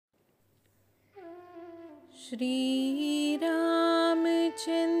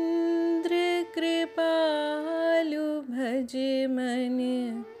श्रीरामचन्द्र कृपालु भज मन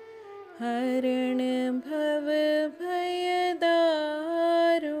हरण भव भयदारुणम्।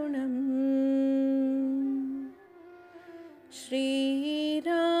 श्रीरामचन्द्र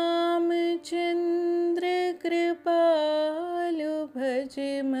कृपालु भज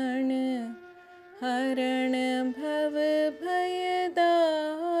मन हरण भव भयदारुणम्।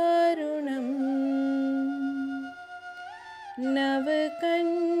 नव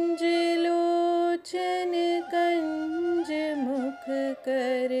कंज लोचन कंज मुख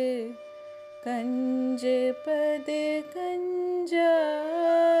कर कंज पद कंजारुणम्।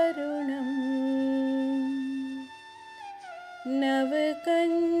 नव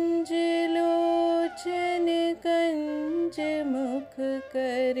कंज लोचन कंज मुख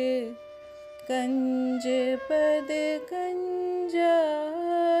कर कंज पद कंजारुणम्।